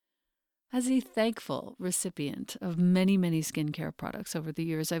As a thankful recipient of many, many skincare products over the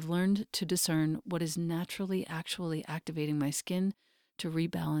years, I've learned to discern what is naturally actually activating my skin to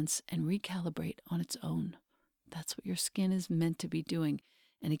rebalance and recalibrate on its own. That's what your skin is meant to be doing,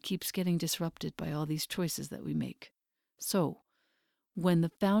 and it keeps getting disrupted by all these choices that we make. So, when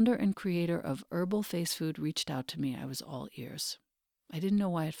the founder and creator of Herbal Face Food reached out to me, I was all ears. I didn't know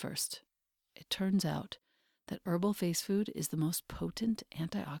why at first. It turns out that Herbal Face Food is the most potent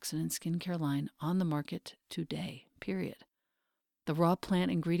antioxidant skincare line on the market today, period. The raw plant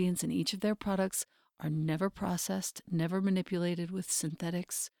ingredients in each of their products are never processed, never manipulated with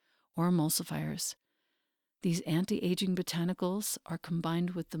synthetics or emulsifiers. These anti-aging botanicals are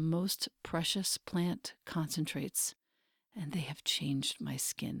combined with the most precious plant concentrates, and they have changed my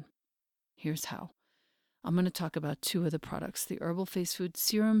skin. Here's how. I'm going to talk about two of the products, the Herbal Face Food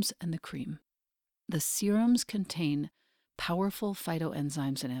serums and the cream. The serums contain powerful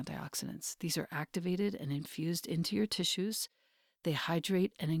phytoenzymes and antioxidants. These are activated and infused into your tissues. They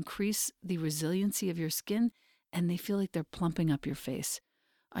hydrate and increase the resiliency of your skin, and they feel like they're plumping up your face.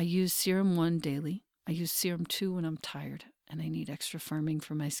 I use Serum 1 daily. I use Serum 2 when I'm tired and I need extra firming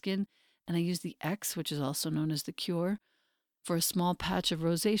for my skin. And I use the X, which is also known as the Cure, for a small patch of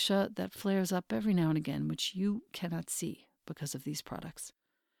rosacea that flares up every now and again, which you cannot see because of these products.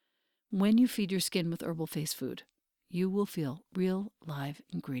 When you feed your skin with Herbal Face Food, you will feel real live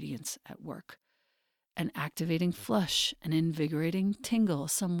ingredients at work. An activating flush, an invigorating tingle,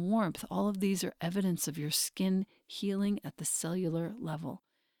 some warmth, all of these are evidence of your skin healing at the cellular level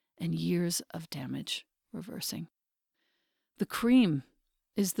and years of damage reversing. The cream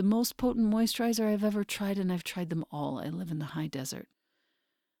is the most potent moisturizer I've ever tried, and I've tried them all. I live in the high desert.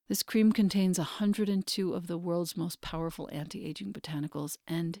 This cream contains 102 of the world's most powerful anti-aging botanicals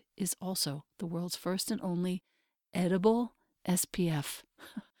and is also the world's first and only edible SPF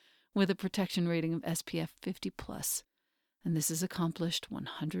with a protection rating of SPF 50+. And this is accomplished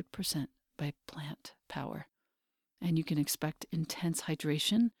 100% by plant power. And you can expect intense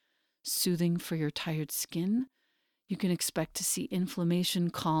hydration, soothing for your tired skin. You can expect to see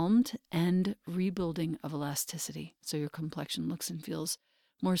inflammation calmed and rebuilding of elasticity, so your complexion looks and feels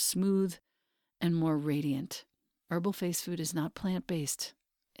more smooth and more radiant. Herbal Face Food is not plant-based.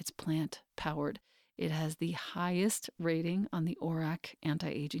 It's plant-powered. It has the highest rating on the ORAC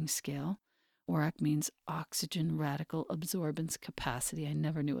anti-aging scale. ORAC means oxygen radical absorbance capacity. I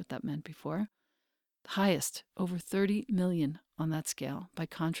never knew what that meant before. The highest, over 30 million on that scale. By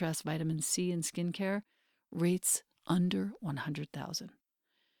contrast, vitamin C in skincare rates under 100,000.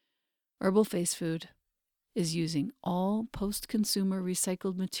 Herbal Face Food is using all post-consumer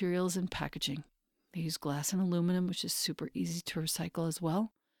recycled materials and packaging. They use glass and aluminum, which is super easy to recycle as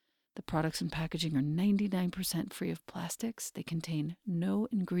well. The products and packaging are 99% free of plastics. They contain no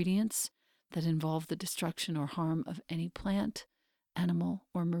ingredients that involve the destruction or harm of any plant, animal,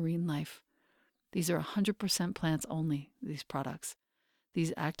 or marine life. These are 100% plants only, these products.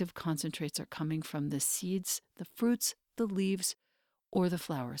 These active concentrates are coming from the seeds, the fruits, the leaves, or the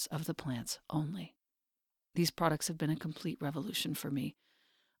flowers of the plants only. These products have been a complete revolution for me.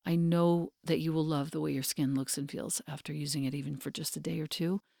 I know that you will love the way your skin looks and feels after using it even for just a day or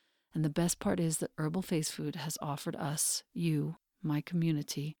two. And the best part is that Herbal Face Food has offered us, you, my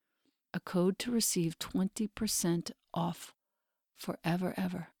community, a code to receive 20% off forever,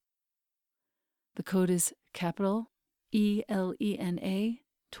 ever. The code is capital ELENA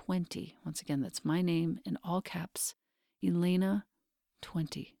 20. Once again, that's my name in all caps, Elena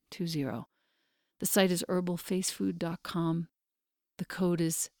 20. The site is herbalfacefood.com. The code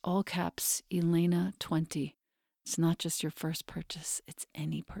is all caps Elena 20. It's not just your first purchase, it's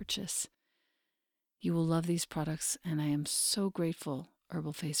any purchase. You will love these products, and I am so grateful,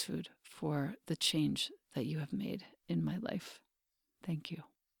 Herbal Face Food, for the change that you have made in my life. Thank you.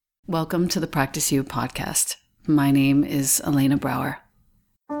 Welcome to the Practice You podcast. My name is Elena Brower.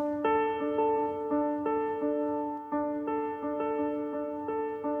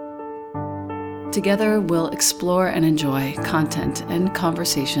 Together, we'll explore and enjoy content and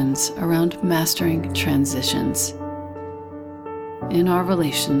conversations around mastering transitions in our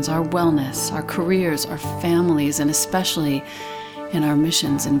relations, our wellness, our careers, our families, and especially in our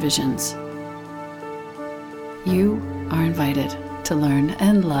missions and visions. You are invited to learn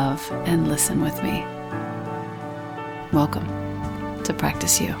and love and listen with me. Welcome to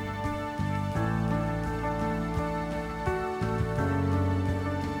Practice You.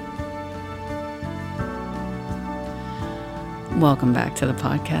 Welcome back to the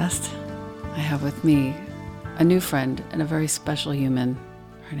podcast. I have with me a new friend and a very special human.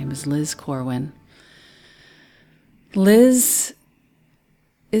 Her name is Liz Corwin. Liz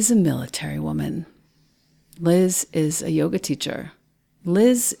is a military woman. Liz is a yoga teacher.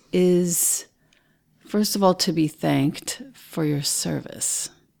 Liz is, first of all, to be thanked for your service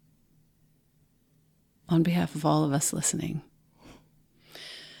on behalf of all of us listening.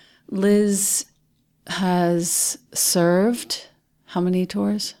 Liz has served how many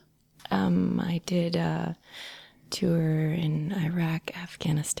tours? I did a tour in Iraq,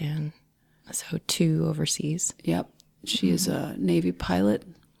 Afghanistan, so 2 overseas. Yep. She is a Navy pilot.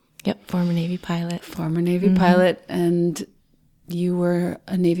 Yep, former Navy pilot. Former Navy pilot. And you were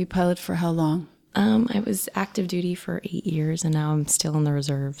a Navy pilot for how long? I was active duty for 8 years, and now I'm still in the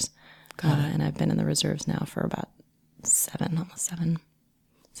reserves. And I've been in the reserves now for about 7, almost 7.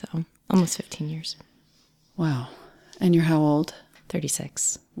 So almost 15 years. Wow. And you're how old?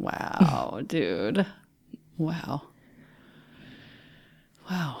 36. Wow, dude. Wow.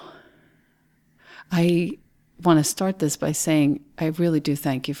 Wow. I want to start this by saying I really do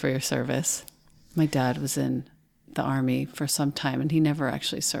thank you for your service. My dad was in the Army for some time, and he never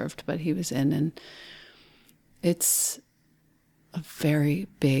actually served, but he was in, and it's a very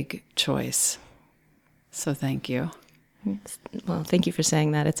big choice. So thank you. Well, thank you for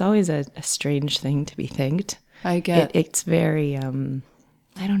saying that. It's always a strange thing to be thanked. I get it's very, I don't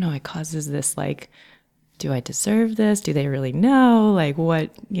know, it causes this, like, do I deserve this? Do they really know? Like,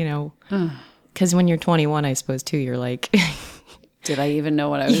 what, because when you're 21, I suppose, too, you're like, did I even know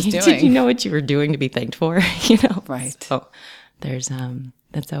what I was doing? Did you know what you were doing to be thanked for? Right. So there's,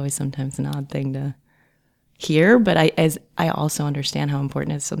 that's always sometimes an odd thing to hear, but I also understand how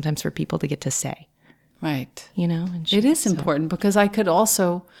important it is sometimes for people to get to say. Right. And it is important because I could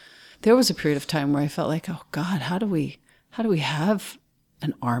also, there was a period of time where I felt like, oh God, how do we have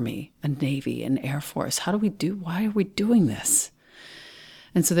an Army, a Navy, an Air Force? Why are we doing this?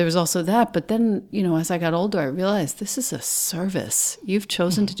 And so there was also that. But then, as I got older, I realized this is a service. You've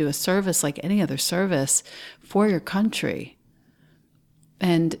chosen to do a service like any other service for your country.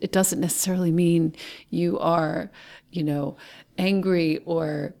 And it doesn't necessarily mean you are, angry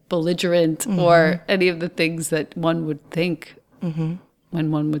or belligerent or any of the things that one would think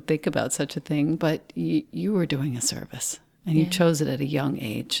when one would think about such a thing. But you were doing a service, and you chose it at a young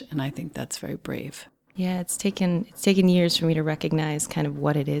age. And I think that's very brave. Yeah, it's taken years for me to recognize kind of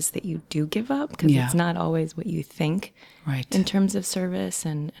what it is that you do give up, because it's not always what you think in terms of service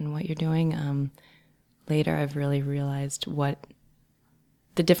and what you're doing. Later, I've really realized what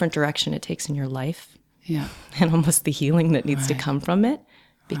the different direction it takes in your life. Yeah. And almost the healing that needs to come from it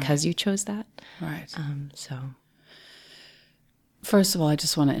because you chose that. Right. So. First of all, I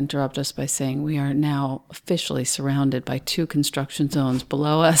just want to interrupt us by saying we are now officially surrounded by 2 construction zones.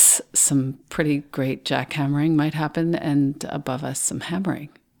 Below us, some pretty great jackhammering might happen, and above us, some hammering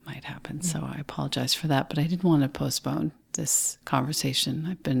might happen. So I apologize for that, but I didn't want to postpone this conversation.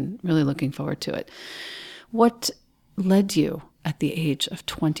 I've been really looking forward to it. What led you at the age of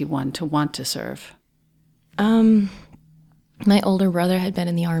 21 to want to serve? My older brother had been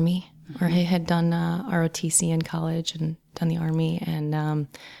in the Army, or he had done ROTC in college and done the Army. And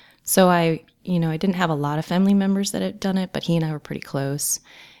so I didn't have a lot of family members that had done it, but he and I were pretty close.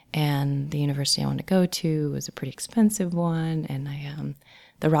 And the university I wanted to go to was a pretty expensive one. And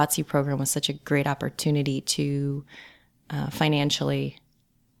the ROTC program was such a great opportunity to financially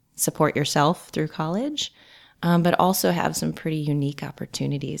support yourself through college, but also have some pretty unique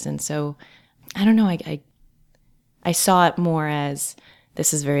opportunities. And so, I don't know, I saw it more as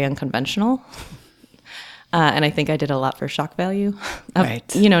this is very unconventional. And I think I did a lot for shock value, right?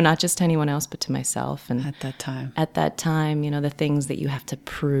 Not just to anyone else, but to myself. And at that time, the things that you have to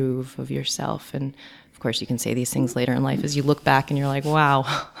prove of yourself. And of course, you can say these things later in life as you look back and you're like, wow,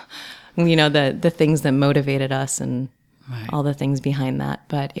 the things that motivated us and all the things behind that.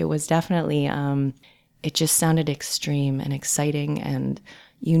 But it was definitely, it just sounded extreme and exciting and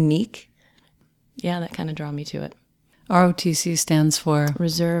unique. Yeah, that kind of drew me to it. ROTC stands for?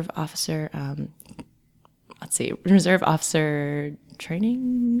 Reserve Officer, Reserve Officer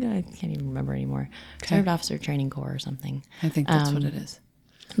Training? I can't even remember anymore. Okay. Reserve Officer Training Corps or something. I think that's what it is.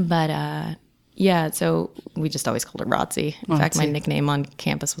 But so we just always called it ROTC. In fact, my nickname on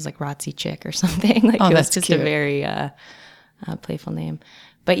campus was like ROTC Chick or something. Like it was just cute. A very playful name.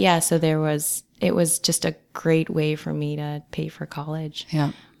 But yeah, so it was just a great way for me to pay for college.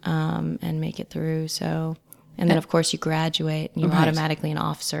 Yeah. And make it through. So, and then of course you graduate and you're automatically an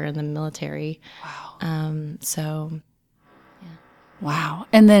officer in the military. Wow. So, yeah. Wow.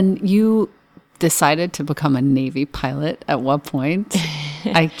 And then you decided to become a Navy pilot at what point?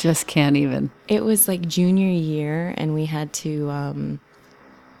 I just can't even. It was like junior year, and we had to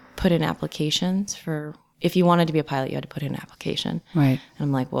put in applications for if you wanted to be a pilot, you had to put in an application. Right. And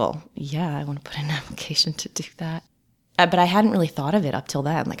I'm like, well, yeah, I want to put in an application to do that. But I hadn't really thought of it up till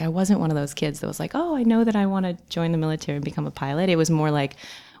then. Like, I wasn't one of those kids that was like, oh, I know that I want to join the military and become a pilot. It was more like,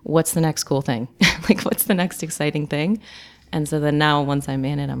 what's the next cool thing? Like, what's the next exciting thing? And so then now once I'm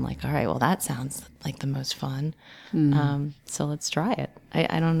in it, I'm like, all right, well, that sounds like the most fun. So let's try it.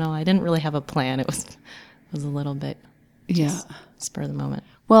 I don't know. I didn't really have a plan. It was a little bit spur of the moment.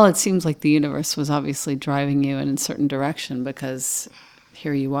 Well, it seems like the universe was obviously driving you in a certain direction, because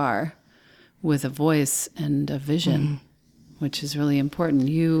here you are with a voice and a vision, which is really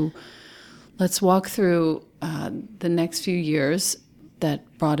important. Let's walk through the next few years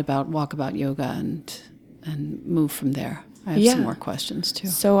that brought about Walkabout Yoga and move from there. I have some more questions too.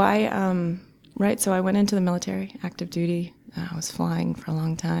 So so I went into the military, active duty. I was flying for a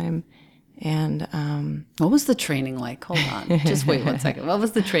long time. And what was the training like? Hold on. Just wait 1 second. What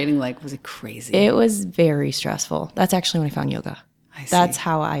was the training like? Was it crazy? It was very stressful. That's actually when I found yoga. I see. That's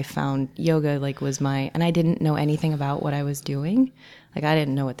how I found yoga, and I didn't know anything about what I was doing. Like, I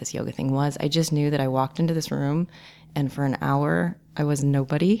didn't know what this yoga thing was. I just knew that I walked into this room, and for an hour, I was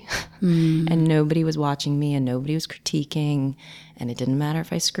nobody, and nobody was watching me, and nobody was critiquing, and it didn't matter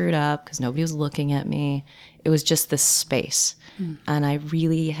if I screwed up because nobody was looking at me. It was just this space, and I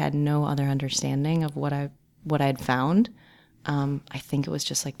really had no other understanding of what I had found. I think it was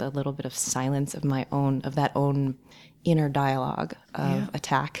just like the little bit of silence of that own inner dialogue of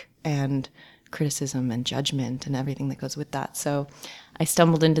attack and criticism and judgment and everything that goes with that. So I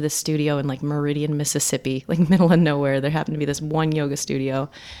stumbled into this studio in like Meridian, Mississippi, like middle of nowhere. There happened to be this one yoga studio.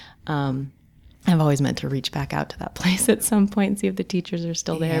 I've always meant to reach back out to that place at some point and see if the teachers are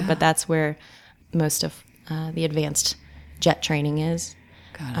still there. But that's where most of the advanced jet training is.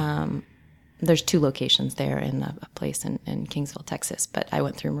 Got it. There's 2 locations there in a place in Kingsville, Texas. But I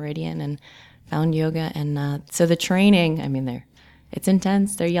went through Meridian and found yoga. And so the training, I mean, it's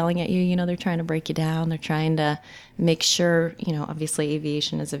intense. They're yelling at you. They're trying to break you down. They're trying to make sure, obviously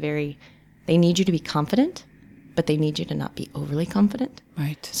aviation is they need you to be confident, but they need you to not be overly confident.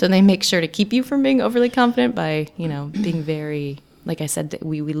 Right. So they make sure to keep you from being overly confident by, being very, like I said,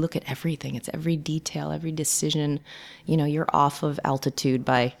 we look at everything. It's every detail, every decision. You're off of altitude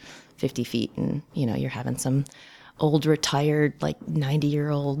by 50 feet and, you're having some old retired, like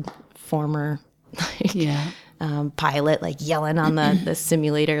 90-year-old former pilot, like yelling on the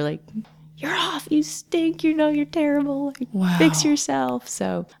simulator, like, you're off, you stink, you're terrible, like, fix yourself.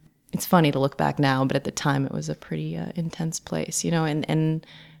 So it's funny to look back now, but at the time it was a pretty intense place, and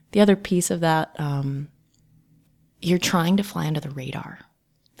the other piece of that, you're trying to fly under the radar.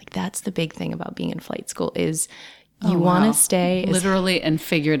 Like, that's the big thing about being in flight school is you want to stay literally and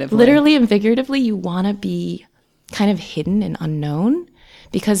figuratively. Literally and figuratively, you want to be kind of hidden and unknown,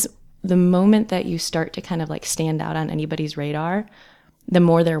 because the moment that you start to kind of like stand out on anybody's radar, the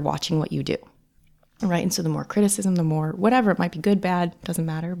more they're watching what you do, right? And so the more criticism, the more whatever, it might be good, bad, doesn't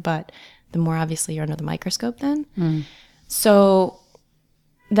matter, but the more obviously you're under the microscope then. So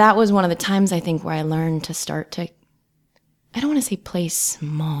that was one of the times I think where I learned to start to, I don't want to say play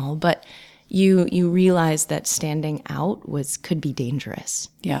small, but you realize that standing out could be dangerous.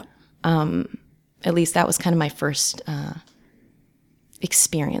 Yeah. At least that was kind of my first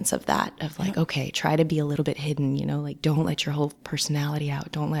experience of that, of like, okay, try to be a little bit hidden, like, don't let your whole personality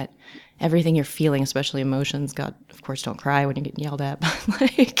out. Don't let everything you're feeling, especially emotions. God, of course, don't cry when you're getting yelled at,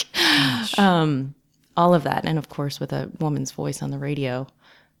 but like, all of that. And of course, with a woman's voice on the radio,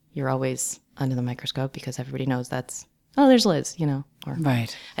 you're always under the microscope because everybody knows that's, oh, there's Liz, or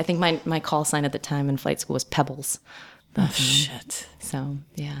Right. I think my call sign at the time in flight school was Pebbles. Oh, shit. So,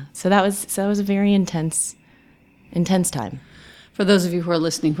 yeah. So that was a very intense time. For those of you who are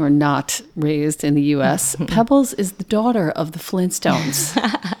listening who are not raised in the U.S., Pebbles is the daughter of the Flintstones,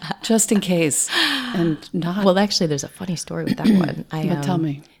 just in case. And not. Well, actually, there's a funny story with that one. But tell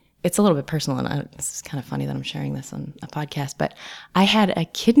me. It's a little bit personal, and this is kind of funny that I'm sharing this on a podcast, but I had a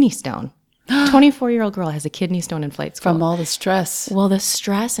kidney stone. 24-year-old girl has a kidney stone in flight school. From all the stress. Well, the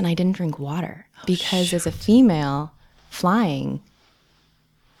stress, and I didn't drink water because as a female flying,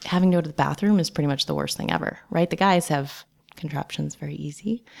 having to go to the bathroom is pretty much the worst thing ever, right? The guys have contraptions very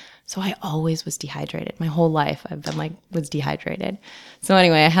easy. So I always was dehydrated. My whole life I've been was dehydrated. So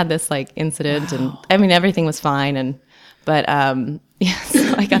anyway, I had this incident and I mean, everything was fine. But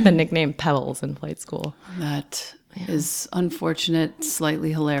so I got the nickname Pebbles in flight school. That is unfortunate,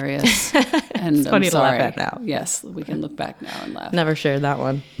 slightly hilarious. And it's funny I'm sorry. to laugh at now. Yes, we can look back now and laugh. Never shared that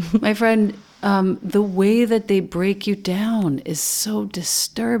one. My friend, the way that they break you down is so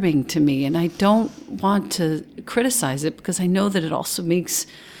disturbing to me. And I don't want to criticize it because I know that it also makes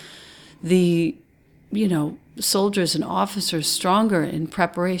the soldiers and officers stronger in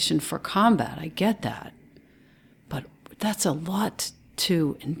preparation for combat. I get that. But that's a lot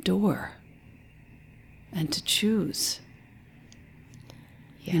to endure and to choose.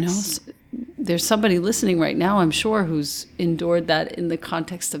 Yes. There's somebody listening right now, I'm sure, who's endured that in the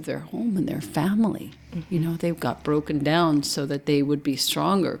context of their home and their family. Mm-hmm. They've got broken down so that they would be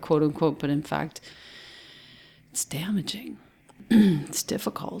stronger, quote unquote, but in fact, it's damaging. It's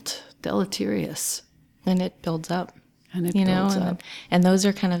difficult, deleterious. And it builds up. And it builds up. And those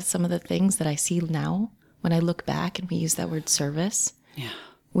are kind of some of the things that I see now when I look back and we use that word service. Yeah.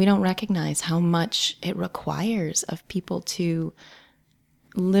 We don't recognize how much it requires of people to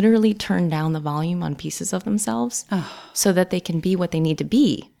literally turn down the volume on pieces of themselves so that they can be what they need to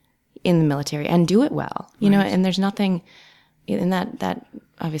be in the military and do it well. You know, and there's nothing in that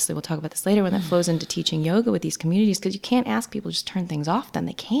obviously we'll talk about this later when that flows into teaching yoga with these communities, because you can't ask people to just turn things off then.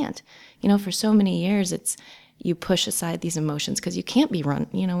 They can't. For so many years it's you push aside these emotions because you can't be run.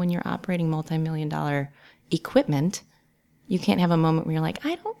 When you're operating multi-million-dollar equipment, you can't have a moment where you're like,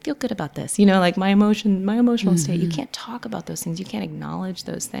 I don't feel good about this. Like my emotional state. You can't talk about those things. You can't acknowledge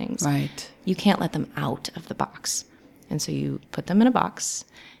those things. Right. You can't let them out of the box. And so you put them in a box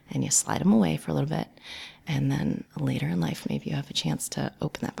and you slide them away for a little bit. And then later in life, maybe you have a chance to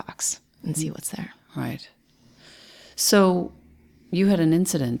open that box and see what's there. Right. So you had an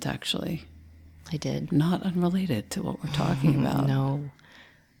incident, actually. I did. Not unrelated to what we're talking about. No,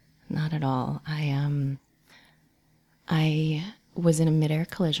 not at all. I was in a midair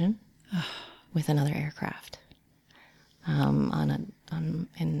collision with another aircraft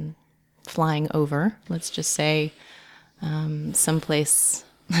in flying over, let's just say, someplace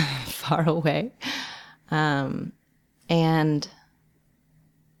far away. And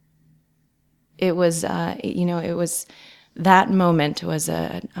it was, that moment was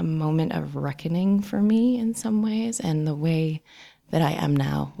a moment of reckoning for me in some ways, and the way that I am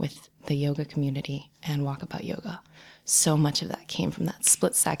now with the yoga community and Walkabout Yoga. So much of that came from that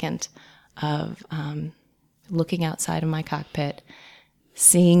split second of looking outside of my cockpit,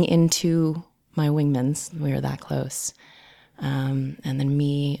 seeing into my wingmans. We were that close. And then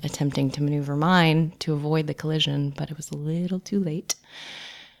me attempting to maneuver mine to avoid the collision, but it was a little too late.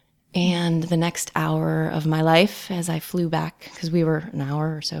 And the next hour of my life as I flew back, because we were an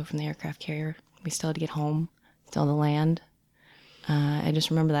hour or so from the aircraft carrier, we still had to get home, still to land. I just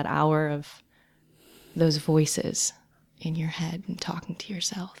remember that hour of those voices in your head and talking to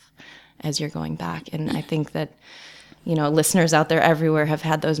yourself as you're going back. And I think that, listeners out there everywhere have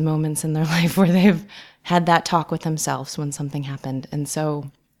had those moments in their life where they've had that talk with themselves when something happened. And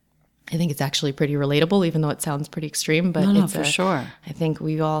so I think it's actually pretty relatable, even though it sounds pretty extreme. But no, for sure. I think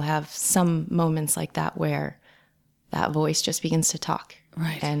we all have some moments like that where that voice just begins to talk.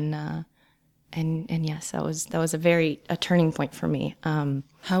 Right. And yes, that was a turning point for me.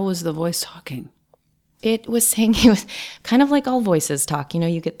 How was the voice talking? It was kind of like all voices talk.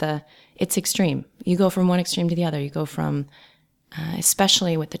 You get it's extreme. You go from one extreme to the other. You go from,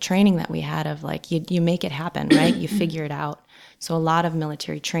 especially with the training that we had of like, you make it happen, right? You figure it out. So a lot of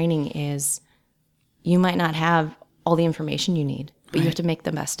military training is, you might not have all the information you need, but you have to make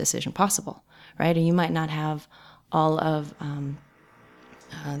the best decision possible, right? Or you might not have all of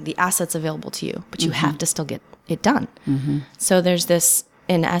the assets available to you, but you have to still get it done. Mm-hmm. So there's this,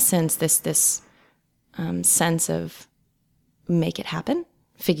 in essence, this sense of make it happen,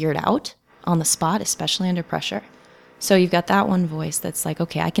 figure it out on the spot, especially under pressure. So you've got that one voice that's like,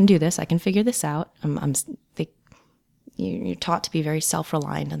 okay, I can do this. I can figure this out. You're taught to be very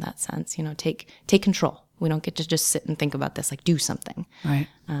self-reliant in that sense. Take control. We don't get to just sit and think about this, like do something. Right.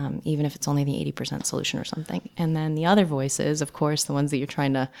 Even if it's only the 80% solution or something. And then the other voices, of course, the ones that you're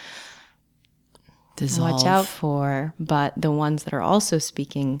trying to watch out for, but the ones that are also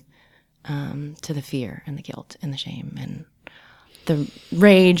speaking to the fear and the guilt and the shame and the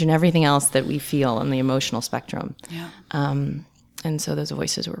rage and everything else that we feel on the emotional spectrum. Yeah. And so those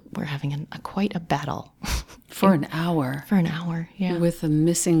voices were having quite a battle. For an hour. For an hour, yeah. With a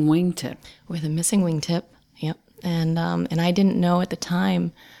missing wingtip. With a missing wingtip, yep. And I didn't know at the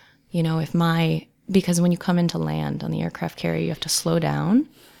time, because when you come into land on the aircraft carrier, you have to slow down.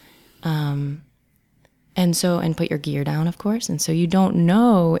 And put your gear down, of course. And so you don't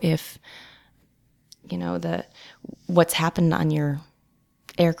know if, what's happened on your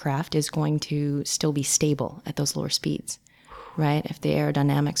aircraft is going to still be stable at those lower speeds, right? If the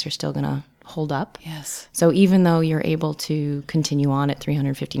aerodynamics are still going to hold up. Yes. So even though you're able to continue on at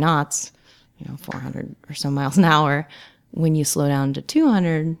 350 knots, 400 or so miles an hour, when you slow down to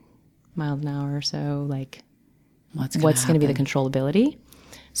 200 miles an hour or so, like, what's going to be the controllability?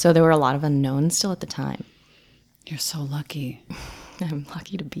 So there were a lot of unknowns still at the time. You're so lucky. I'm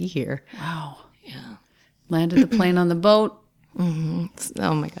lucky to be here. Wow. Yeah. Landed the plane on the boat.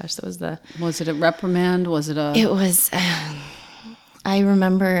 Oh my gosh, that was Was it a reprimand? Was it a... It was, I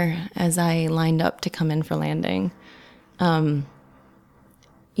remember as I lined up to come in for landing, you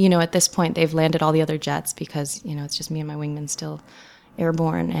know, at this point they've landed all the other jets because, you know, it's just me and my wingman still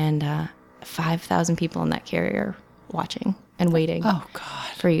airborne, and 5,000 people in that carrier watching and waiting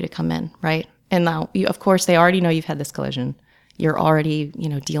for you to come in, right? And now, of course, they already know you've had this collision. You're already, you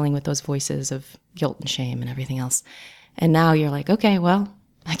know, dealing with those voices of guilt and shame and everything else. And now you're like, okay, well,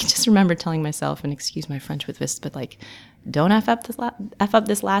 I can just remember telling myself, and excuse my French with this, but like, don't F up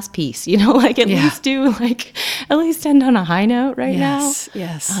this last piece, you know, like at least end on a high note right now.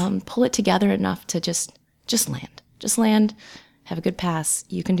 Yes. Pull it together enough to just land, have a good pass.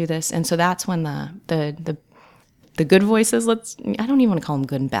 You can do this. And so that's when the good voices, I don't even want to call them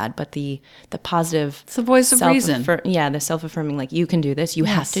good and bad, but the positive. It's the voice of reason. The self-affirming, like, you can do this. You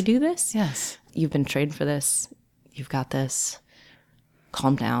have to do this. Yes. You've been trained for this. You've got this.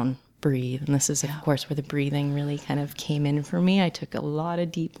 Calm down, breathe. And this is, of course, where the breathing really kind of came in for me. I took a lot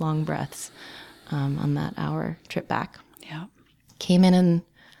of deep, long breaths on that hour trip back. Yeah. Came in and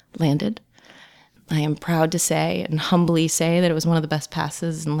landed. I am proud to say and humbly say that it was one of the best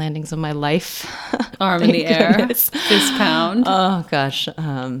passes and landings of my life. Arm in the air, fist pound. Oh, gosh.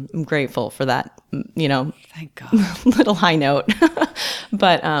 I'm grateful for that, you know. Thank God. Little high note.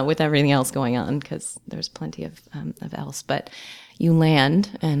 But with everything else going on, because there's plenty of else. But you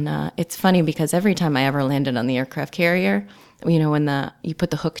land, and it's funny because every time I ever landed on the aircraft carrier, you know, when you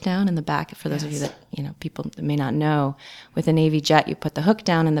put the hook down in the back, for those of you that, you know, people that may not know, with a Navy jet, you put the hook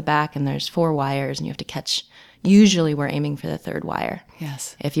down in the back and there's 4 wires and you have to catch, usually we're aiming for the 3rd wire.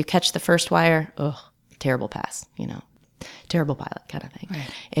 Yes. If you catch the 1st wire, terrible pass, you know, terrible pilot kind of thing. Right.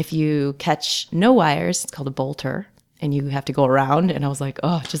 If you catch no wires, it's called a bolter, and you have to go around. And I was like,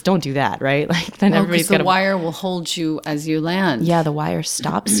 just don't do that, right? Like, then everybody's got the wire will hold you as you land. Yeah, the wire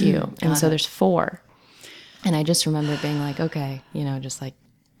stops you. And so there's 4. And I just remember being like, okay, you know, just like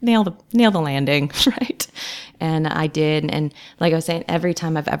nail the landing, right? And I did. And like I was saying, every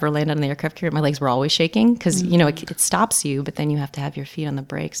time I've ever landed on the aircraft carrier, my legs were always shaking because, you know, it stops you, but then you have to have your feet on the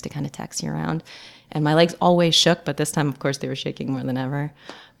brakes to kind of taxi around. And my legs always shook, but this time, of course, they were shaking more than ever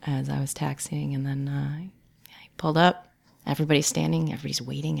as I was taxiing. And then I pulled up. Everybody's standing, everybody's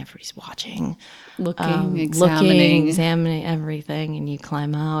waiting, everybody's watching. Looking, examining everything, and you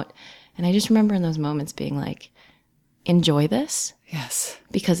climb out. And I just remember in those moments being like, enjoy this. Yes.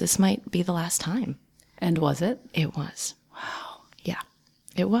 Because this might be the last time. And was it? It was. Wow. Yeah,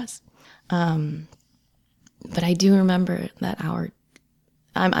 it was. But I do remember that hour.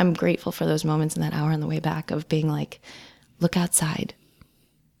 I'm grateful for those moments in that hour on the way back of being like, look outside.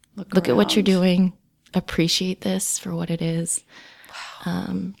 Look at what you're doing. Appreciate this for what it is.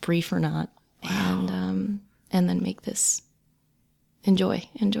 Wow. Brief or not. Wow. And then make this, enjoy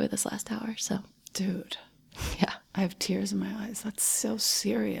this last hour. So, dude, yeah, I have tears in my eyes. That's so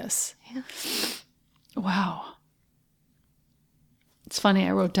serious. Yeah. Wow. It's funny,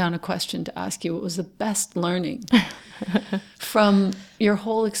 I wrote down a question to ask you. What was the best learning from your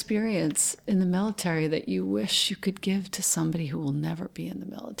whole experience in the military that you wish you could give to somebody who will never be in the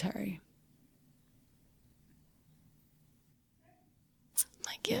military?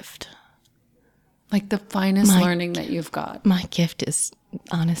 My gift. Like the finest learning that you've got. My gift is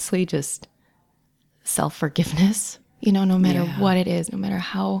honestly just self-forgiveness. You know, no matter what it is, no matter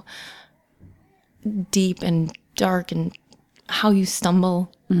how deep and dark and how you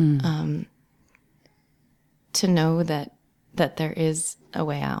stumble, to know that there is a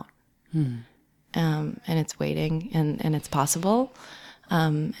way out, and it's waiting, and it's possible,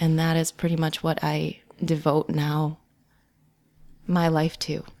 and that is pretty much what I devote now my life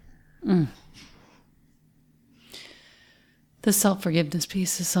to. The self-forgiveness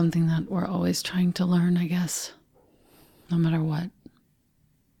piece is something that we're always trying to learn, I guess, no matter what.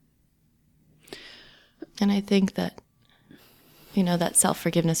 And I think that, you know, that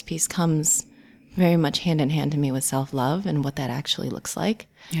self-forgiveness piece comes very much hand in hand to me with self-love and what that actually looks like.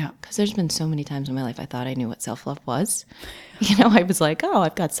 Yeah. Because there's been so many times in my life I thought I knew what self-love was. You know, I was like,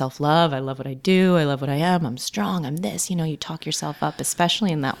 I've got self-love. I love what I do. I love what I am. I'm strong. I'm this. You know, you talk yourself up,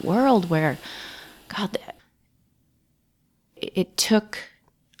 especially in that world where, God, it took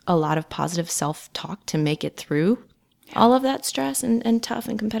a lot of positive self-talk to make it through all of that stress and tough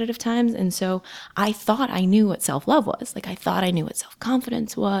and competitive times. And so I thought I knew what self-love was. Like, I thought I knew what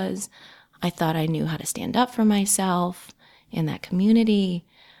self-confidence was. I thought I knew how to stand up for myself in that community,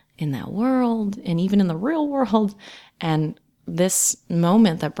 in that world, and even in the real world. And this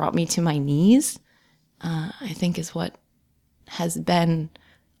moment that brought me to my knees, I think is what has been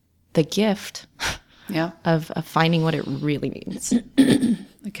the gift Yeah. of finding what it really means.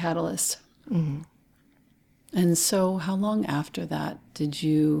 The catalyst. And so how long after that did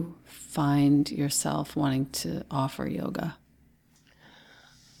you find yourself wanting to offer yoga?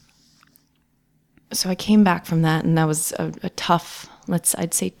 So I came back from that, and that was a tough,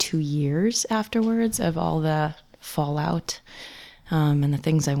 I'd say 2 years afterwards of all the fallout and the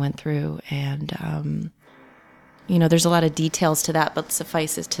things I went through. And, there's a lot of details to that, but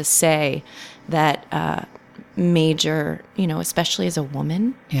suffice it to say that major, especially as a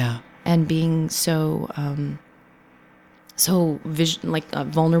woman, Yeah. and being so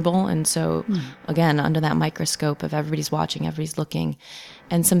vulnerable, and so again under that microscope of everybody's watching, everybody's looking,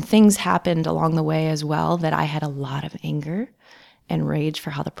 and some things happened along the way as well that I had a lot of anger and rage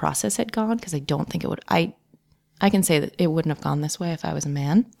for how the process had gone, because I don't think it would. I can say that it wouldn't have gone this way if I was a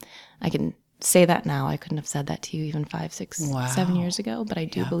man. I can say that now. I couldn't have said that to you even 5, 6, 7 years ago, but I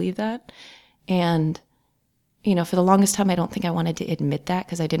do believe that. And for the longest time, I don't think I wanted to admit that,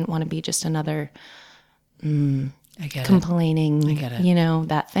 because I didn't want to be just another I get complaining, I get it.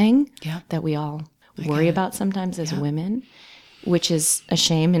 That thing Yeah. that we all worry about sometimes as women, which is a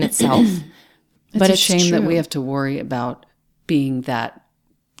shame in itself. But it's a shame true. that we have to worry about being that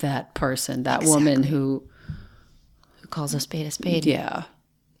person, that woman who calls a spade a spade. yeah.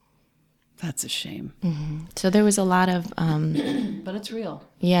 That's a shame. So there was a lot of, But it's real.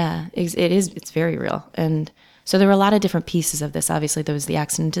 yeah, it is. It's very real. And so there were a lot of different pieces of this. Obviously, there was the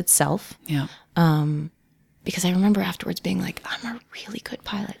accident itself. Yeah. Because I remember afterwards being like, I'm a really good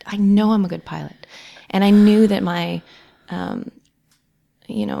pilot. I know I'm a good pilot. And I knew that my, all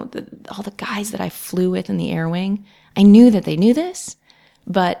the guys that I flew with in the air wing, I knew that they knew this,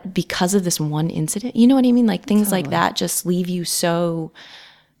 but because of this one incident, you know what I mean? Like things like that just leave you so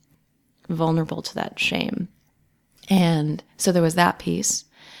vulnerable to that shame. And so there was that piece.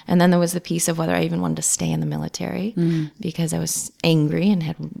 And then there was the piece of whether I even wanted to stay in the military, because I was angry and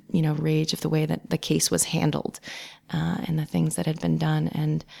had, rage of the way that the case was handled and the things that had been done.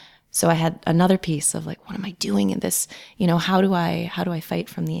 And so I had another piece of like, what am I doing in this? How do I fight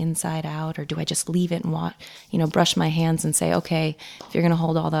from the inside out? Or do I just leave it and brush my hands and say, okay, if you're going to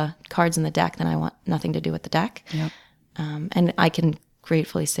hold all the cards in the deck, then I want nothing to do with the deck. Yep. And I can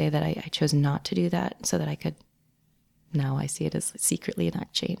gratefully say that I chose not to do that, so that I could. Now I see it as secretly an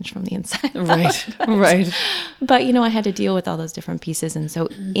act change from the inside. Right. But, I had to deal with all those different pieces. And so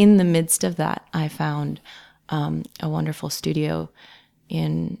in the midst of that, I found a wonderful studio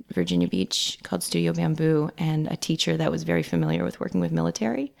in Virginia Beach called Studio Bamboo, and a teacher that was very familiar with working with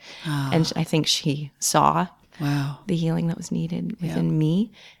military. And I think she saw the healing that was needed within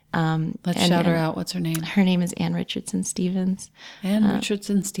me. Let's shout her out. What's her name? Her name is Ann Richardson Stevens. Ann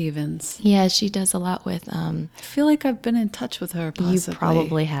Richardson Stevens. Yeah, she does a lot with. I feel like I've been in touch with her. Possibly. You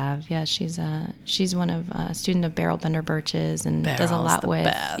probably have. Yeah, she's one of a student of Beryl Bender Birch's, and does a lot with.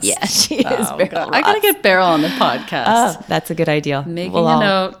 Best. Yeah, she is. Beryl I gotta get Beryl on the podcast. Oh, that's a good idea. Making a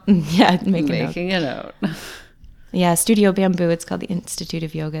note. Yeah, making a note. Yeah, Studio Bamboo. It's called the Institute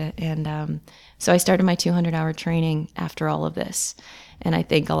of Yoga, and so I started my 200-hour training after all of this. And I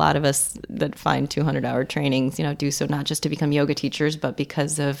think a lot of us that find 200-hour trainings, do so not just to become yoga teachers, but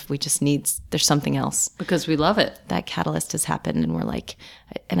because of there's something else. Because we love it. That catalyst has happened, and we're like,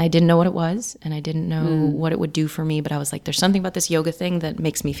 and I didn't know what it was, and I didn't know what it would do for me, but I was like, there's something about this yoga thing that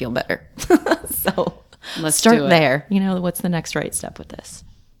makes me feel better. So let's start there. What's the next right step with this?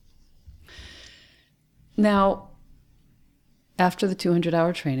 Now, after the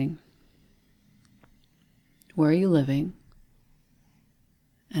 200-hour training, where are you living?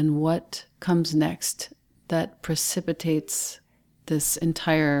 And what comes next that precipitates this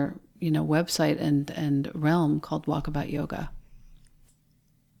entire, website and realm called Walkabout Yoga?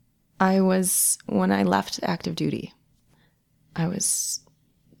 When I left active duty, I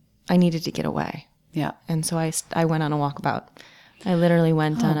needed to get away. Yeah. And so I went on a walkabout. I literally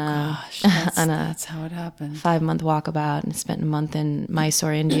went that's how it happened. 5-month walkabout, and spent a month in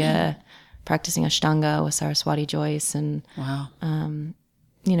Mysore, India, practicing Ashtanga with Saraswati Joyce. And wow.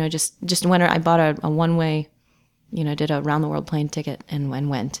 Just went. I bought a one-way, did a round-the-world plane ticket and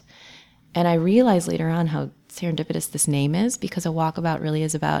went. And I realized later on how serendipitous this name is, because a walkabout really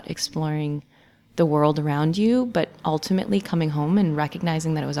is about exploring the world around you, but ultimately coming home and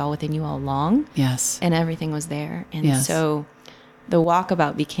recognizing that it was all within you all along. Yes. And everything was there. And so the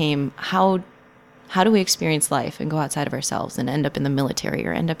walkabout became how do we experience life and go outside of ourselves and end up in the military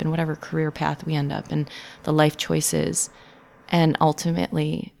or end up in whatever career path we end up, and the life choices. And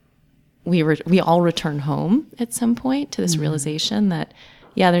ultimately, we all return home at some point to this realization that,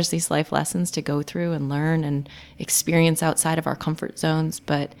 yeah, there's these life lessons to go through and learn and experience outside of our comfort zones,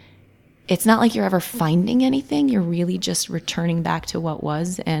 but it's not like you're ever finding anything. You're really just returning back to what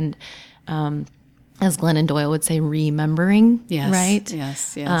was. And as Glennon Doyle would say, remembering, Yes. right?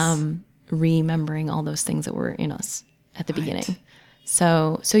 Yes. Yes. Remembering all those things that were in us at the beginning.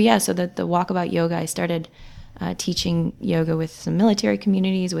 So the Walkabout Yoga, I started teaching yoga with some military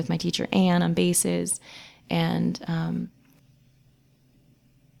communities with my teacher Anne on bases, and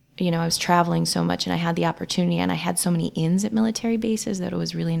I was traveling so much, and I had the opportunity, and I had so many ins at military bases that it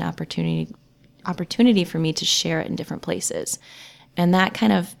was really an opportunity for me to share it in different places, and that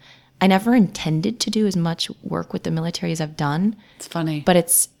kind of, I never intended to do as much work with the military as I've done. It's funny, but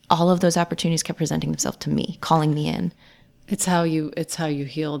it's all of those opportunities kept presenting themselves to me, calling me in. It's how you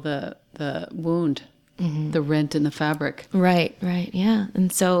heal the wound, the rent in the fabric. Right, yeah.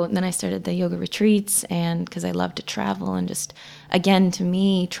 And so then I started the yoga retreats, and because I love to travel, and just, again, to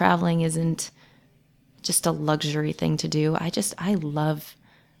me, traveling isn't just a luxury thing to do. I love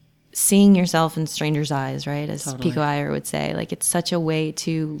seeing yourself in strangers' eyes, right? As Totally. Pico Iyer would say, like, it's such a way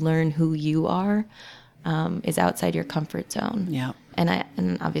to learn who you are, is outside your comfort zone. Yeah.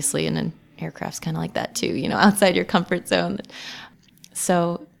 And obviously in an aircraft's kind of like that too, outside your comfort zone.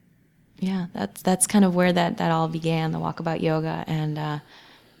 So yeah, that's kind of where that all began, the Walkabout Yoga. And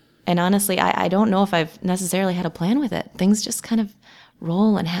honestly, I don't know if I've necessarily had a plan with it. Things just kind of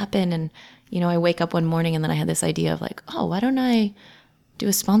roll and happen. And, I wake up one morning and then I had this idea of like, oh, why don't I do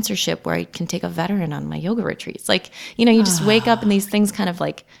a sponsorship where I can take a veteran on my yoga retreats? Like, you just wake up and these things kind of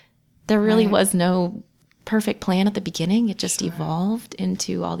like, there really was no perfect plan at the beginning. It just evolved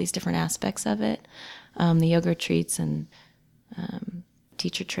into all these different aspects of it. The yoga retreats and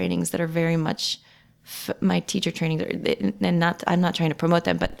teacher trainings that are very much my teacher trainings, and I'm not trying to promote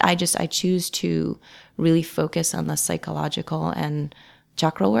them, but I choose to really focus on the psychological and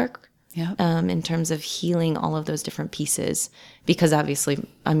chakra work. Yeah. In terms of healing all of those different pieces, because obviously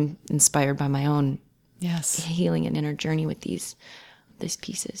I'm inspired by my own healing and inner journey with these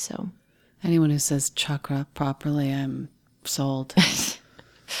pieces. So anyone who says chakra properly, I'm sold.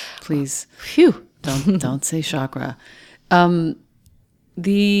 Please, phew, don't say chakra.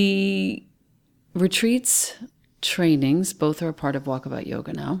 The retreats, trainings, both are a part of Walkabout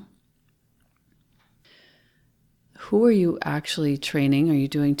Yoga now. Who are you actually training? Are you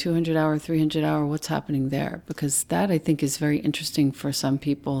doing 200-hour, 300-hour? What's happening there? Because that, I think, is very interesting for some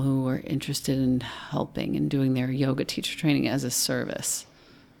people who are interested in helping and doing their yoga teacher training as a service.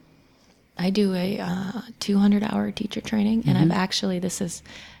 I do a 200-hour teacher training, and I've actually, this is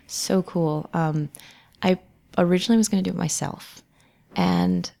so cool. I originally was going to do it myself,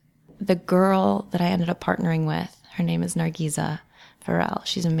 and the girl that I ended up partnering with, her name is Nargiza Farrell.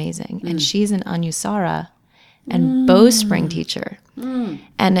 She's amazing, and she's an Anusara and bowspring teacher.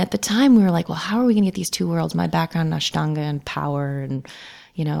 And at the time, we were like, well, how are we going to get these two worlds? My background in Ashtanga and power and,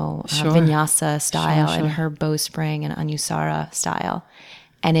 Vinyasa style, and her bowspring and Anusara style.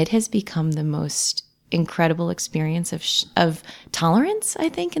 And it has become the most incredible experience of tolerance, I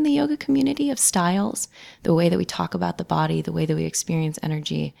think, in the yoga community, of styles, the way that we talk about the body, the way that we experience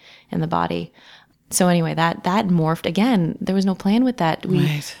energy in the body. So anyway, that morphed. Again, there was no plan with that.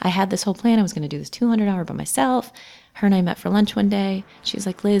 I had this whole plan. I was going to do this 200-hour by myself. Her and I met for lunch one day. She was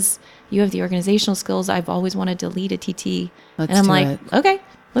like, Liz, you have the organizational skills. I've always wanted to lead a TT. Let's and I'm do like, it. okay,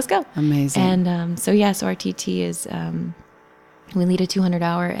 let's go. Amazing. And so our TT is, we lead a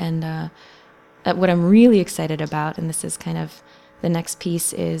 200-hour. And what I'm really excited about, and this is kind of the next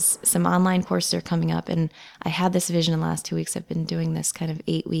piece, is some online courses are coming up. And I had this vision in the last 2 weeks. I've been doing this kind of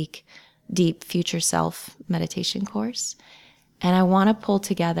 8-week deep future self meditation course. And I want to pull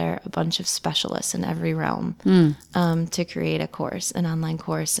together a bunch of specialists in every realm to create a course, an online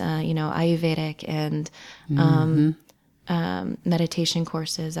course, Ayurvedic and meditation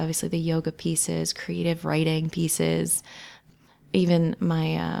courses, obviously the yoga pieces, creative writing pieces, even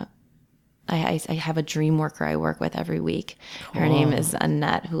my, I have a dream worker I work with every week. Cool. Her name is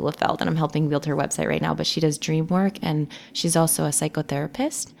Annette Hulefeld, and I'm helping build her website right now, but she does dream work, and she's also a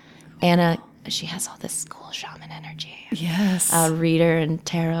psychotherapist. And she has all this cool shaman energy. Yes. Reader and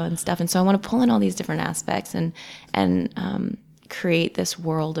tarot and stuff. And so I want to pull in all these different aspects and create this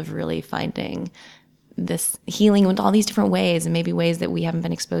world of really finding this healing with all these different ways, and maybe ways that we haven't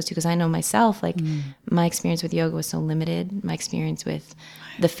been exposed to. Because I know myself, like my experience with yoga was so limited, my experience with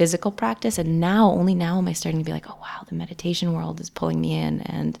the physical practice. And only now am I starting to be like, oh, wow, the meditation world is pulling me in,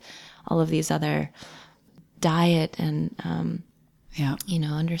 and all of these other diet and Yeah.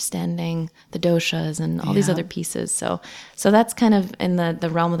 Understanding the doshas and all these other pieces. So that's kind of in the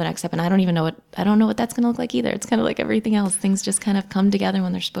realm of the next step. And I don't know what that's going to look like either. It's kind of like everything else. Things just kind of come together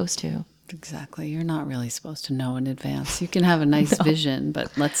when they're supposed to. Exactly. You're not really supposed to know in advance. You can have a nice vision,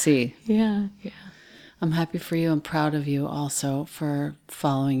 but let's see. Yeah. I'm happy for you. I'm proud of you also for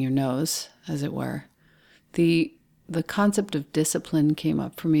following your nose, as it were. The concept of discipline came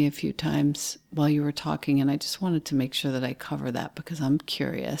up for me a few times while you were talking, and I just wanted to make sure that I cover that because I'm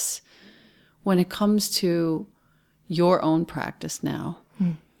curious. When it comes to your own practice now,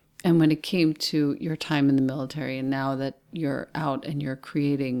 and when it came to your time in the military, and now that you're out and you're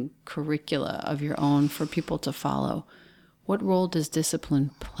creating curricula of your own for people to follow, what role does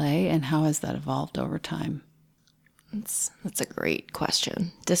discipline play, and how has that evolved over time? That's a great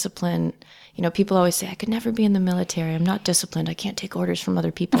question. Discipline, people always say, I could never be in the military. I'm not disciplined. I can't take orders from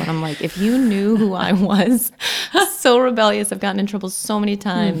other people. And I'm like, if you knew who I was, so rebellious. I've gotten in trouble so many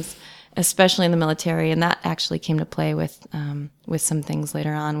times, especially in the military. And that actually came to play with some things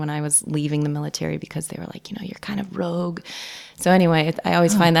later on when I was leaving the military because they were like, you're kind of rogue. So anyway, I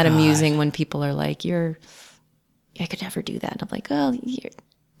always find that amusing when people are like, I could never do that. And I'm like, well,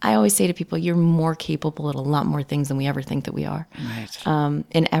 I always say to people, you're more capable at a lot more things than we ever think that we are. Right.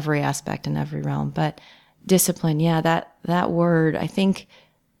 In every aspect, in every realm. But discipline, that word, I think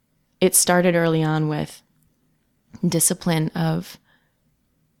it started early on with discipline of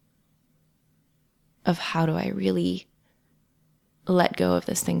how do I really let go of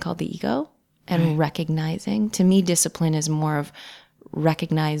this thing called the ego and recognizing. To me, discipline is more of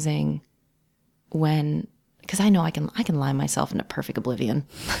recognizing when, because I know I can lie myself into perfect oblivion.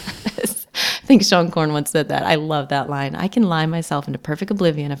 I think Sean Korn once said that. I love that line. I can lie myself into perfect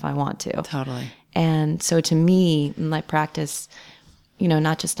oblivion if I want to. Totally. And so to me, in my practice,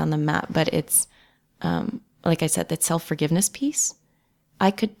 not just on the mat, but it's, like I said, that self-forgiveness piece.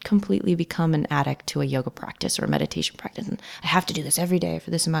 I could completely become an addict to a yoga practice or a meditation practice. And I have to do this every day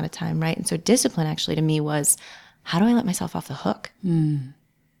for this amount of time, right? And so discipline actually to me was, how do I let myself off the hook?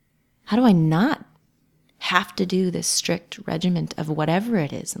 How do I not have to do this strict regiment of whatever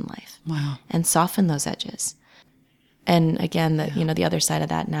it is in life? Wow. And soften those edges. And again, the other side of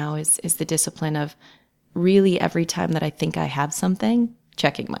that now is the discipline of really every time that I think I have something,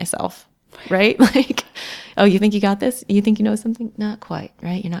 checking myself, right? Like, oh, you think you got this? You think you know something? Not quite,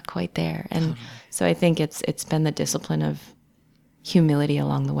 right? You're not quite there. And so I think it's been the discipline of humility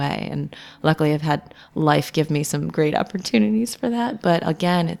along the way. And luckily I've had life give me some great opportunities for that. But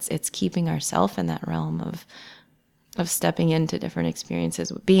again, it's keeping ourselves in that realm of stepping into different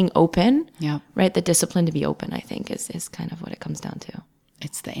experiences, being open, right? The discipline to be open, I think, is kind of what it comes down to.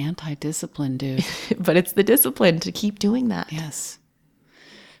 It's the anti-discipline, dude. But it's the discipline to keep doing that. Yes.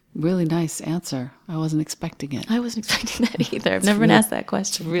 Really nice answer. I wasn't expecting it. I wasn't expecting that either. I've never been asked that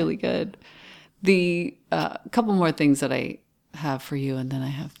question. It's really good. The couple more things that I have for you, and then I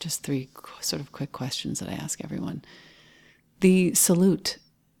have just 3 sort of quick questions that I ask everyone. The salute.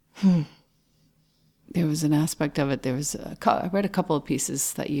 There was an aspect of it. There was I read a couple of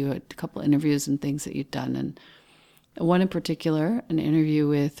pieces that you had, a couple of interviews and things that you'd done, and one in particular, an interview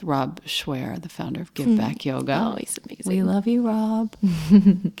with Rob Schwer, the founder of Give Back Yoga. Oh, he's amazing. We love you, Rob.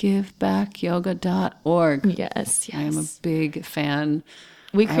 GiveBackYoga.org. Yes. I am a big fan.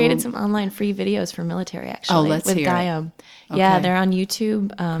 We created some online free videos for military, actually. Let's with hear it. Gaiam. Yeah, Okay. they're on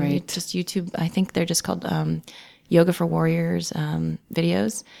YouTube. Great. Just YouTube. I think they're just called Yoga for Warriors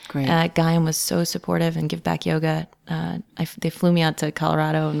videos. Great. Gaiam was so supportive, and Give Back Yoga. They flew me out to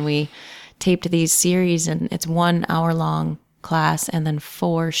Colorado, and we taped these series, and it's 1 hour long class, and then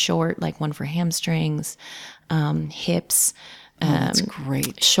 4 short, like one for hamstrings, hips. That's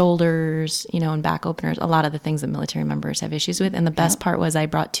great. Shoulders, and back openers, a lot of the things that military members have issues with. And the best part was I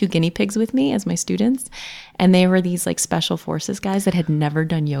brought 2 guinea pigs with me as my students, and they were these like special forces guys that had never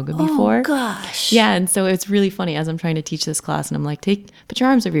done yoga before. Oh, gosh. Yeah. And so it's really funny as I'm trying to teach this class, and I'm like, put your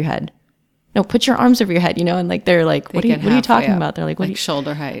arms over your head. No, put your arms over your head, and like, they're like, what are you talking about? They're like, what? Like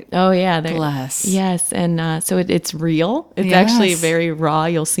shoulder height. Oh yeah. Bless. Yes. And so it's real. It's actually very raw.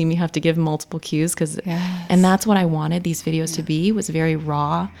 You'll see me have to give multiple cues and that's what I wanted these videos to be, was very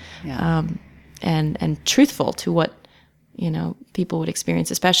raw, and truthful to what, people would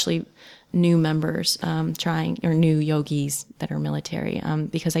experience, especially new members, trying, or new yogis that are military.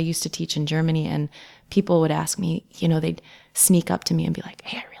 Because I used to teach in Germany, and people would ask me, they'd sneak up to me and be like,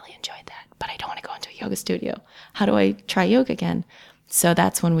 hey, I really enjoyed that, but I don't want to go into a yoga studio. How do I try yoga again? So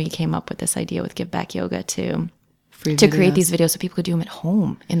that's when we came up with this idea with Give Back Yoga to create these videos so people could do them at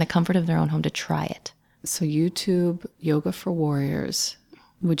home, in the comfort of their own home, to try it. So YouTube, Yoga for Warriors.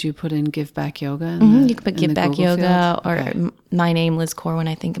 Would you put in Give Back Yoga? You could put Give Back Google Yoga field? or Okay. My Name, Liz Corwin.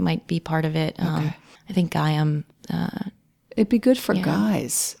 I think it might be part of it. I think Gaiam. It'd be good for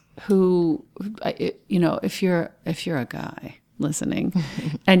guys who, if you're a guy listening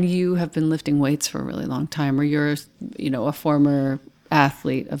and you have been lifting weights for a really long time, or you're, a former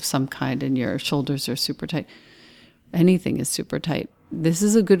athlete of some kind and your shoulders are super tight, anything is super tight. This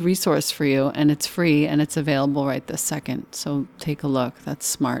is a good resource for you, and it's free and it's available right this second. So take a look. That's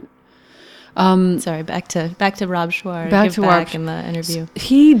smart. Sorry, back to Rob Schwartz. Back to Rob in the interview.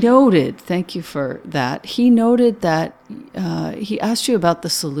 He noted, thank you for that. He noted that he asked you about the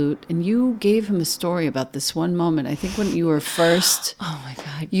salute, and you gave him a story about this one moment. I think when you were first. Oh my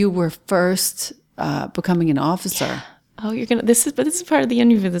God! You were first becoming an officer. Yeah. Oh, you're gonna. This is part of the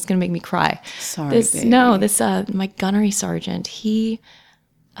interview that's gonna make me cry. Sorry, baby. My gunnery sergeant. He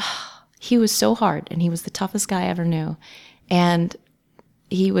was so hard, and he was the toughest guy I ever knew, and.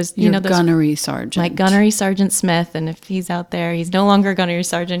 He was, gunnery sergeant. My gunnery sergeant Smith, and if he's out there, he's no longer a gunnery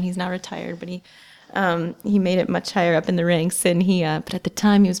sergeant. He's now retired, but he made it much higher up in the ranks. And but at the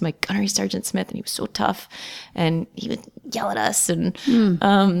time, he was my gunnery sergeant Smith, and he was so tough, and he would yell at us,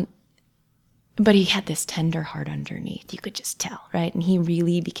 but he had this tender heart underneath. You could just tell, right? And he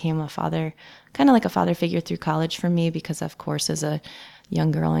really became a father, kind of like a father figure through college for me, because of course, as a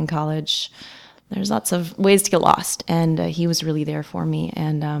young girl in college. There's lots of ways to get lost, and he was really there for me.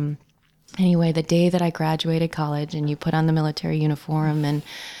 And anyway, the day that I graduated college and you put on the military uniform, and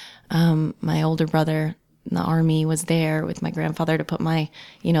my older brother in the Army was there with my grandfather to put my,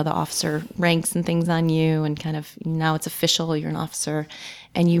 the officer ranks and things on you, and kind of now it's official, you're an officer,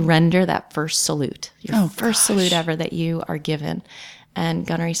 and you render that first salute, your first salute ever that you are given. And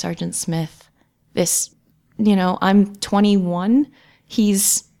Gunnery Sergeant Smith, I'm 21,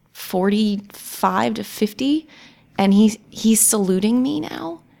 he's 45 to 50, and he's saluting me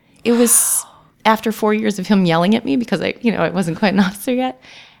now. It was after 4 years of him yelling at me because I wasn't quite an officer yet,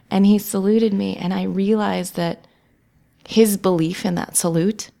 and he saluted me, and I realized that his belief in that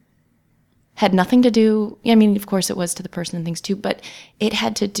salute had nothing to do. I mean, of course, it was to the person and things too, but it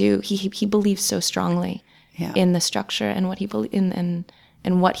had to do. He believed so strongly in the structure and what he believed in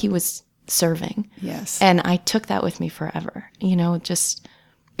and what he was serving. Yes, and I took that with me forever.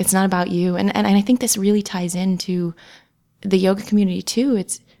 It's not about you. And I think this really ties into the yoga community too.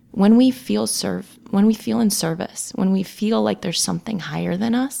 It's when we feel in service, when we feel like there's something higher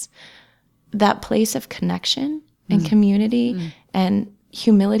than us, that place of connection and community and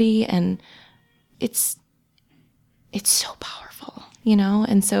humility, and it's so powerful,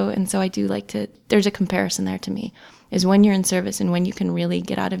 And so I do like to, there's a comparison there to me, is when you're in service and when you can really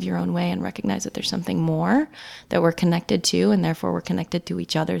get out of your own way and recognize that there's something more that we're connected to, and therefore we're connected to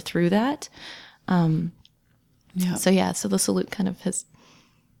each other through that. So the salute kind of has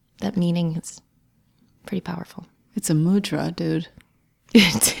that meaning. It's pretty powerful. It's a mudra, dude.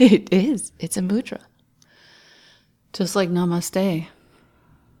 It is. It's a mudra. Just like namaste.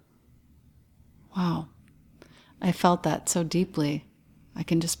 Wow. I felt that so deeply. I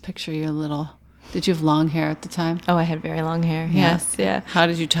can just picture your little... Did you have long hair at the time? Oh, I had very long hair. Yeah. Yes, yeah. How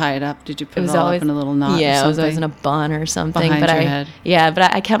did you tie it up? Did you put it all up in a little knot? Yeah, it was always in a bun or something. Behind your head.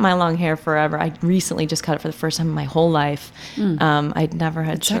 But I kept my long hair forever. I recently just cut it for the first time in my whole life. I'd never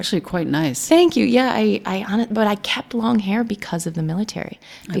had. It's actually quite nice. Thank you. Yeah, but I kept long hair because of the military.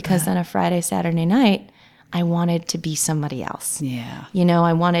 Because on a Friday, Saturday night, I wanted to be somebody else. Yeah.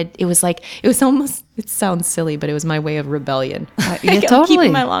 It sounds silly, but it was my way of rebellion. Yeah, totally.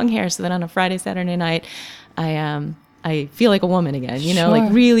 Keeping my long hair so that on a Friday, Saturday night, I feel like a woman again,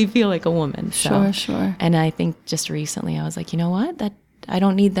 like really feel like a woman. So, Sure. And I think just recently I was like, you know what? That I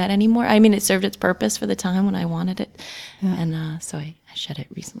don't need that anymore. I mean, it served its purpose for the time when I wanted it. Yeah. And so I shed it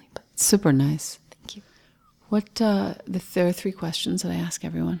recently. But super nice. Thank you. There are 3 questions that I ask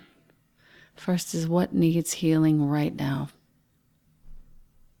everyone. First is, what needs healing right now?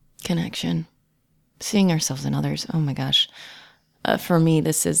 Connection. Seeing ourselves in others. Oh my gosh. For me,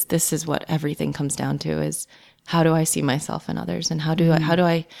 this is what everything comes down to, is how do I see myself in others, and how do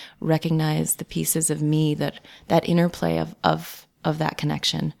I recognize the pieces of me that interplay of that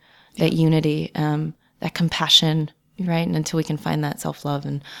connection, that unity, that compassion, right? And until we can find that self-love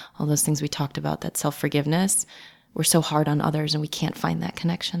and all those things we talked about, that self-forgiveness, we're so hard on others and we can't find that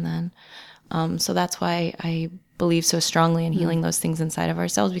connection then. So that's why I believe so strongly in healing those things inside of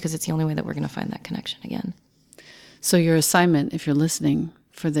ourselves, because it's the only way that we're going to find that connection again. So your assignment, if you're listening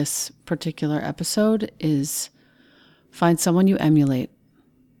for this particular episode, is find someone you emulate.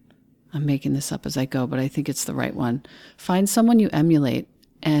 I'm making this up as I go, but I think it's the right one. Find someone you emulate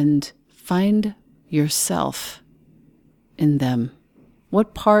and find yourself in them.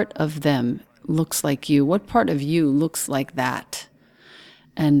 What part of them looks like you? What part of you looks like that?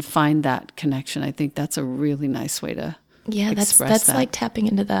 And find that connection. I think that's a really nice way to express that's that. like tapping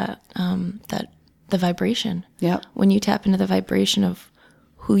into the vibration. Yep. When you tap into the vibration of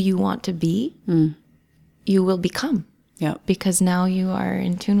who you want to be, you will become. Yep. Because now you are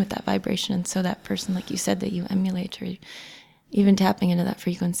in tune with that vibration, and so that person, like you said, that you emulate, or even tapping into that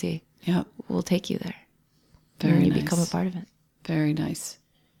frequency, Yep. will take you there. Very and you nice. become a part of it. Very nice.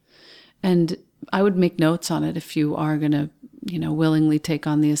 And I would make notes on it if you are going to, willingly take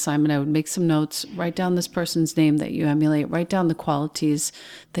on the assignment. I would make some notes, write down this person's name that you emulate, write down the qualities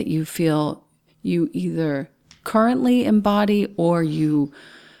that you feel you either currently embody or you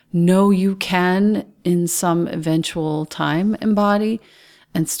know you can in some eventual time embody,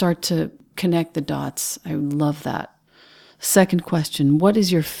 and start to connect the dots. I love that. Second question, what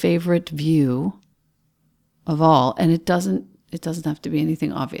is your favorite view of all? And it doesn't have to be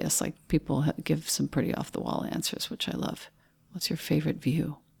anything obvious. Like, people give some pretty off the wall answers, which I love. What's your favorite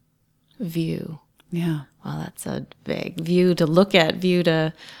view? View. Yeah. Well, that's a big view to look at, view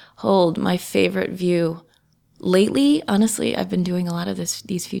to hold. My favorite view lately, honestly, I've been doing a lot of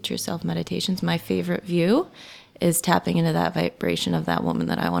these future self meditations. My favorite view is tapping into that vibration of that woman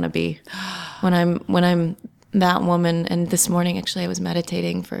that I want to be. When I'm that woman, and this morning actually I was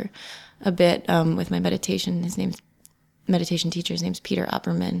meditating for a bit with my meditation. Meditation teacher. His name's Peter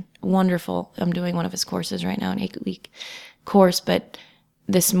Opperman. Wonderful. I'm doing one of his courses right now, an 8-week course. But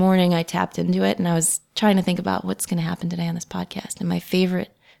this morning I tapped into it, and I was trying to think about what's going to happen today on this podcast. And my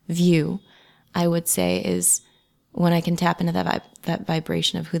favorite view, I would say, is when I can tap into that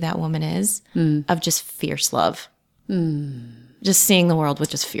vibration of who that woman is, of just fierce love. Just seeing the world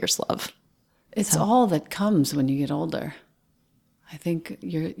with just fierce love. It's all that comes when you get older. I think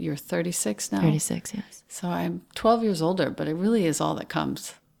you're 36 now. 36, yes. So I'm 12 years older, but it really is all that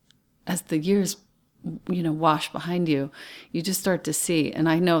comes. As the years, wash behind you, you just start to see. And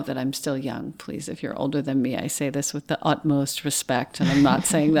I know that I'm still young. Please, if you're older than me, I say this with the utmost respect. And I'm not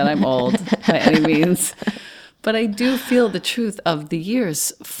saying that I'm old by any means. But I do feel the truth of the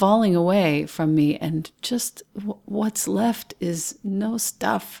years falling away from me. And just what's left is no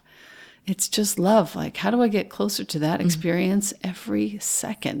stuff. It's just love. Like, how do I get closer to that experience every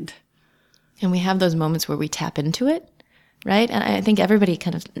second? And we have those moments where we tap into it, right? And I think everybody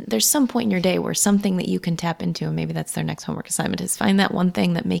there's some point in your day where something that you can tap into, and maybe that's their next homework assignment, is find that one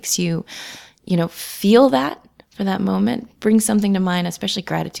thing that makes you, feel that for that moment. Bring something to mind, especially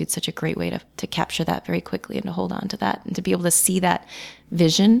gratitude, such a great way to capture that very quickly and to hold on to that and to be able to see that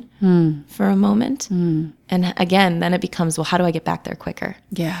vision for a moment. And again, then it becomes, well, how do I get back there quicker?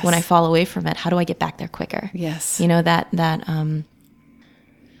 Yes. When I fall away from it, how do I get back there quicker? Yes. That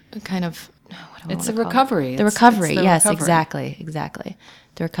kind of, it's the recovery. The recovery. It's the Yes, recovery. exactly.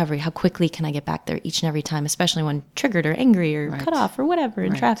 The recovery. How quickly can I get back there each and every time, especially when triggered or angry or cut off or whatever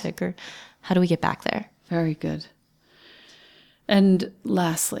in traffic, or how do we get back there? Very good. And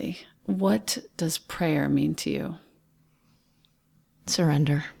lastly, what does prayer mean to you?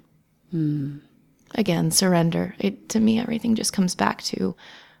 Surrender. Again, surrender. To me, everything just comes back to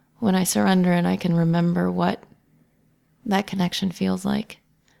when I surrender and I can remember what that connection feels like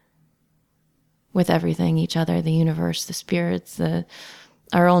with everything, each other, the universe, the spirits,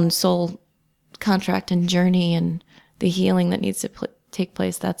 our own soul contract and journey, and the healing that needs to take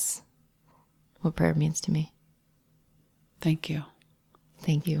place. That's what prayer means to me. Thank you.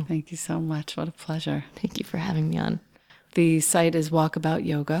 Thank you. Thank you so much. What a pleasure. Thank you for having me on. The site is Walkabout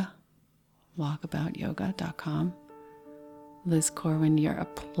Yoga, walkaboutyoga.com. Liz Corwin, you're a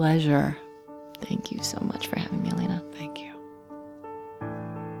pleasure. Thank you so much for having me, Elena. Thank you.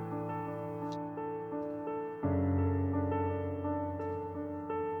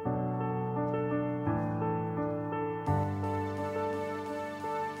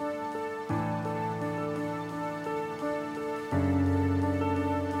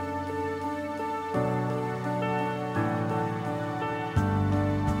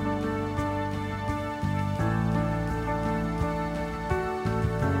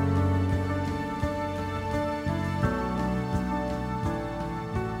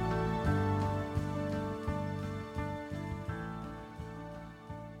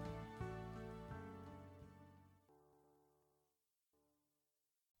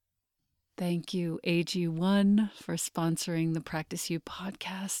 Thank you, AG1, for sponsoring the Practice You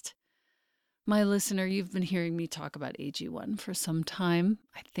podcast. My listener, you've been hearing me talk about AG1 for some time.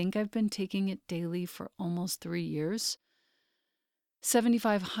 I think I've been taking it daily for almost 3 years.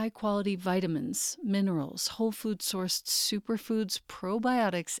 75 high-quality vitamins, minerals, whole food-sourced superfoods,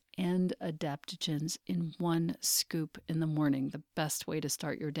 probiotics, and adaptogens in one scoop in the morning. The best way to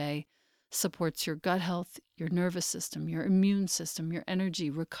start your day. Supports your gut health, your nervous system, your immune system, your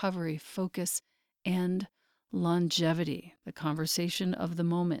energy, recovery, focus, and longevity, the conversation of the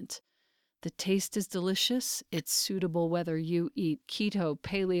moment. The taste is delicious. It's suitable whether you eat keto,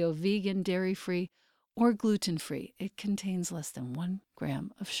 paleo, vegan, dairy-free, or gluten-free. It contains less than 1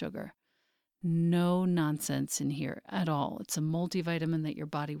 gram of sugar. No nonsense in here at all. It's a multivitamin that your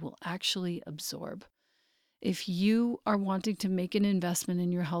body will actually absorb. If you are wanting to make an investment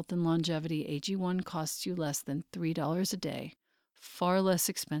in your health and longevity, AG1 costs you less than $3 a day, far less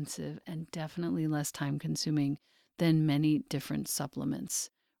expensive and definitely less time-consuming than many different supplements.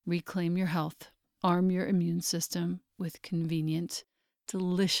 Reclaim your health, arm your immune system with convenient,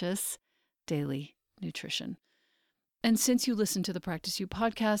 delicious daily nutrition. And since you listen to the Practice You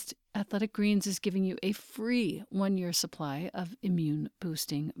podcast, Athletic Greens is giving you a free 1-year supply of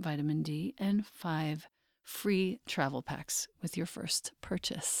immune-boosting vitamin D and 5 free travel packs with your first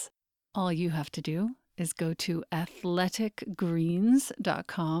purchase. All you have to do is go to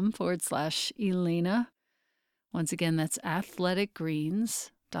athleticgreens.com/Elena. Once again, that's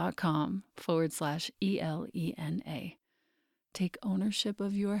athleticgreens.com/ELENA. Take ownership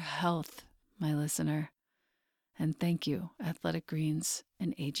of your health, my listener. And thank you, Athletic Greens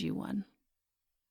and AG1.